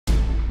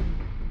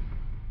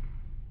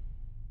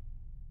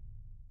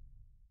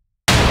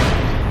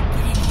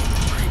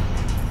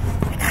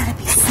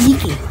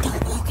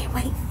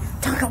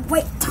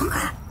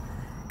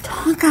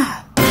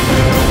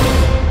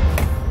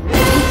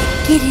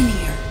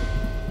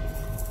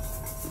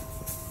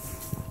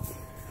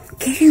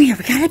in here.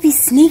 We gotta be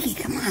sneaky.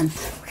 Come on.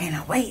 Okay,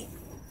 now wait.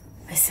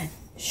 Listen.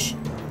 Shh.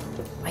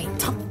 Wait.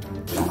 Tonka.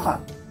 Tonka.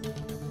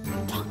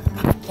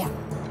 Come here.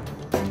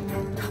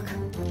 Tonka.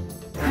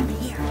 Come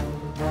here.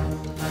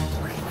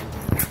 Okay.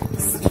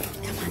 Sneaky.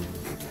 Come on.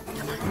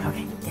 Come on.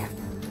 Okay. There.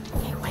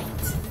 Okay,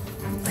 wait.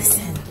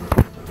 Listen.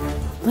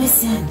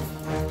 Listen.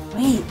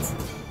 Wait.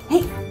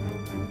 Hey.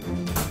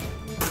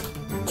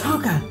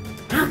 Tonka.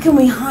 How can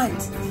we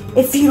hunt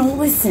if you don't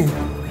listen?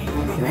 Okay.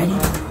 You ready?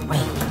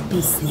 Wait.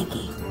 Be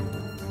sneaky.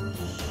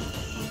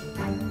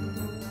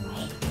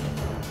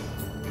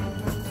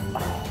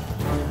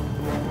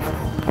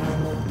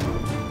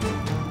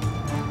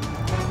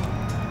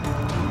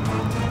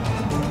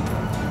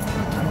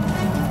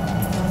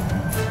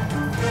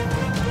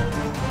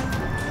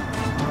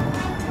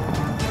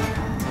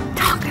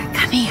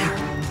 Come here.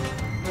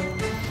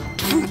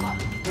 Tonka.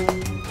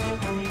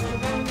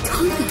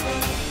 Tonka.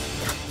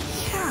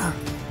 Come here.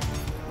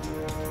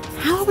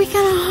 How are we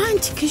going to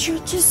hunt? Because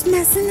you're just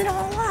messing it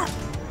all up.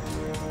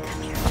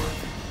 Come here.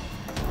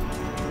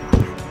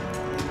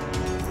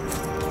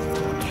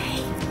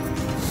 Okay.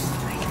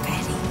 Are you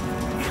ready?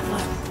 Now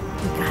look.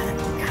 We gotta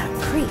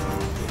creep.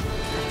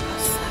 Go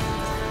slow.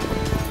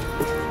 Go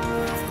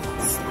slow.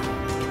 Let's go.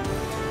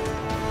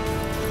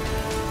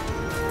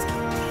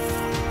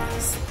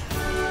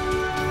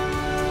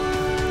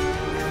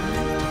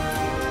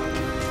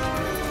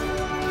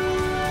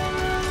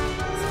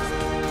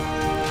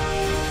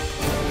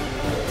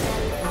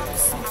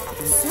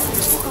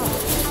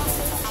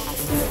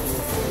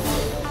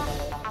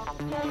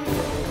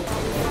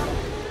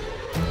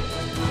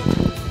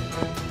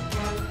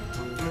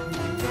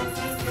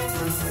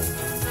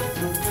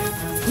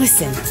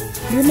 Listen,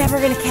 you're never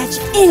going to catch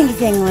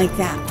anything like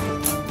that.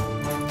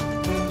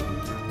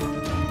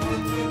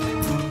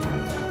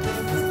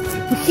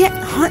 We can't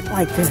hunt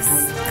like this.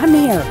 Come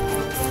here.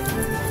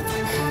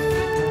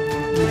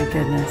 Oh my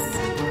goodness.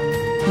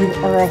 You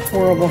are a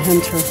horrible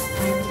hunter.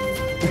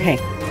 Okay.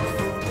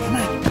 Come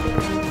on.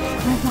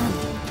 Come on.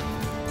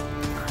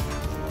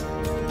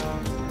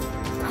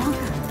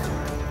 Tonka.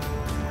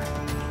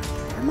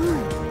 Come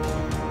on.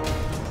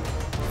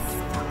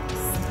 Stop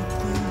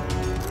sticking.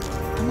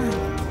 Come on.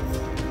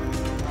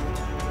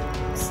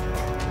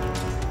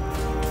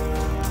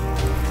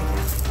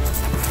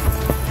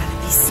 Gotta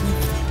be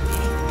sneaky,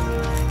 okay?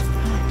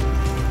 Come on.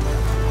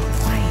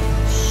 Quiet.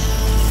 Shh.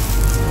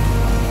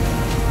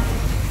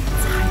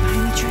 Let's hide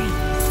behind the tree.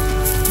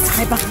 Let's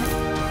hide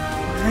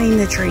behind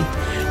the tree.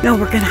 No,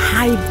 we're gonna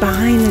hide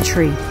behind the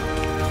tree.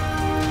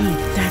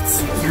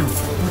 No,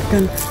 we're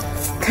gonna,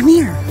 come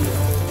here.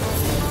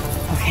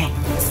 Okay,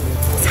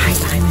 let's hide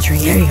behind the tree.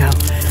 There you go.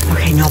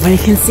 Okay, nobody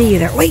can see you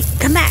there. Wait,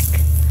 come back.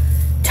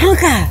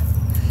 Tonka!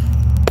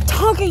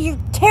 Tonka, you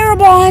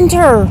terrible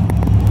hunter!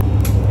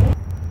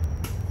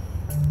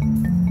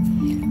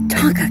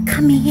 Tonka,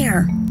 come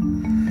here.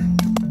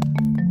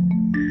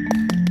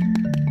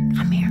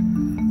 Come here.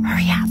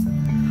 Hurry up.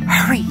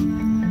 Hurry.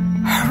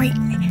 Hurry.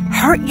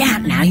 Hurry. Yeah,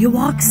 now you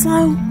walk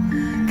slow.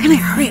 Come here.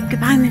 Hurry up. Get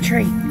behind the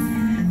tree.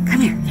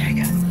 Come here. There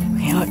you go.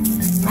 Okay, look.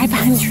 Right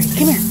behind the tree.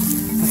 Come here.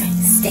 Okay,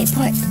 stay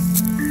put.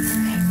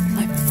 Okay,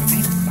 look.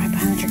 Right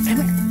behind the tree. Come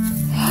here.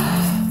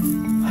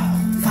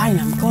 Fine,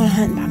 I'm going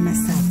hunting by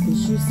myself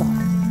because you saw it.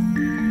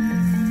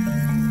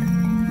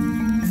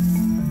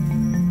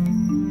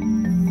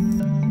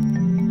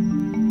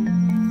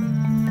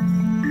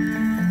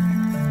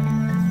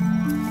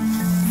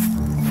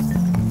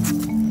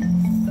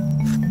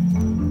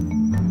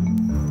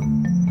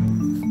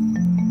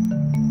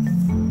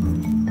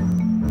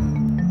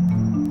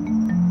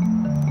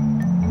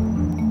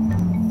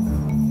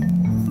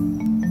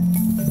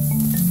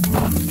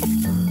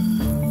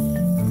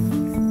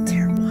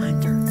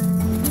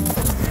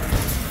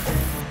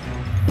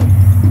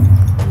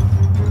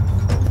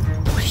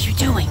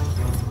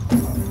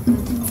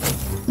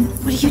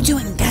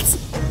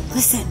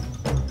 Listen,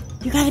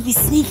 you gotta be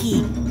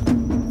sneaky.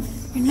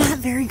 You're not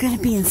very good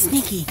at being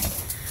sneaky.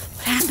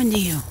 What happened to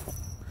you?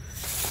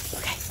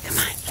 Okay, come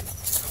on.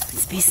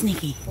 Let's be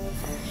sneaky.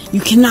 You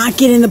cannot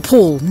get in the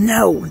pool.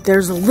 No,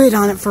 there's a lid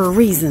on it for a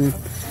reason.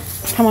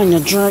 Come on,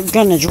 you're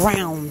gonna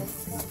drown.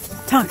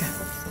 Tonka,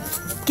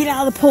 get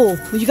out of the pool.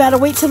 You gotta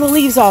wait till the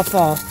leaves all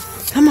fall.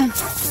 Come on.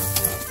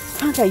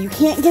 Tonka, you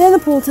can't get in the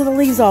pool till the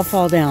leaves all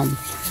fall down.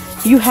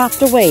 You have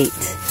to wait.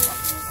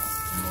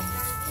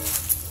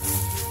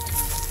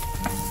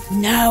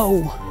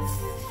 No.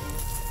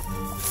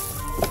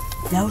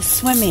 No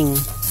swimming.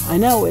 I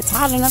know, it's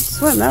hot enough to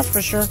swim, that's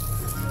for sure.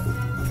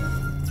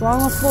 What's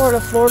wrong with Florida?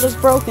 Florida's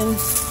broken.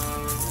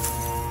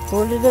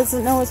 Florida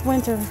doesn't know it's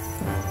winter.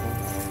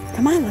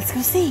 Come on, let's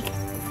go see.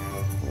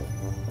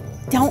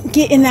 Don't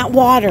get in that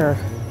water.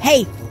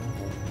 Hey,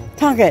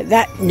 Tonka,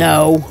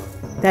 no.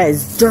 That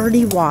is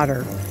dirty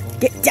water.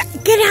 Get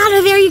out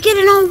of there, you're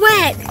getting all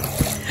wet.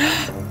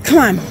 Come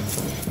on.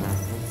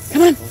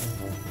 Come on.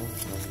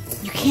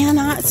 You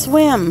cannot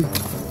swim.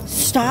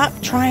 Stop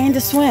trying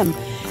to swim.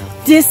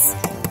 This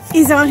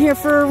is out here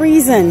for a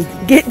reason.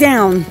 Get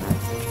down.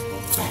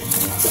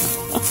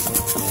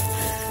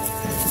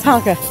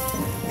 Tonka,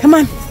 come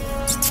on.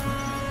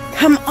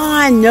 Come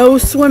on, no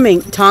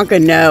swimming.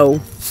 Tonka, no.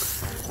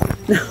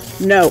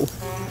 No.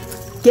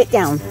 Get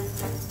down.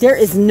 There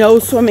is no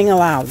swimming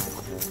allowed.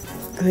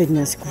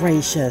 Goodness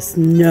gracious,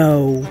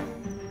 no.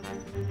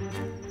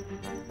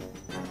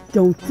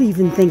 Don't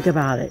even think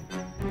about it.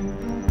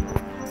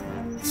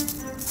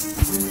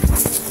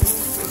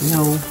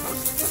 No.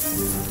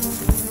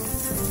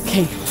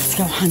 Okay, let's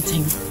go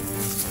hunting.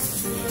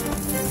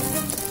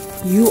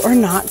 You are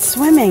not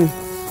swimming.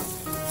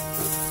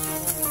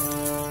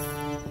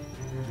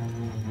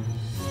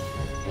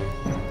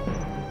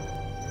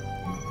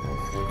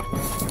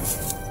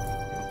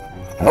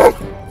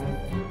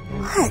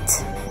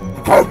 What?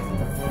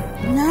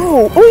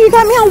 No. Oh, you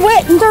got me all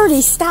wet and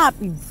dirty. Stop,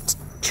 you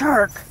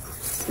jerk.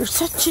 You're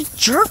such a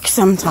jerk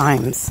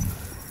sometimes.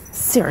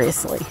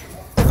 Seriously.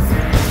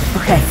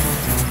 Okay.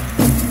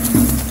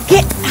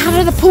 Get out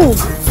of the pool.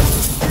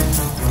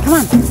 Come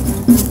on.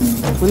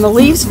 When the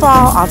leaves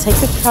fall, I'll take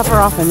the cover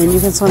off and then you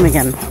can swim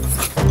again.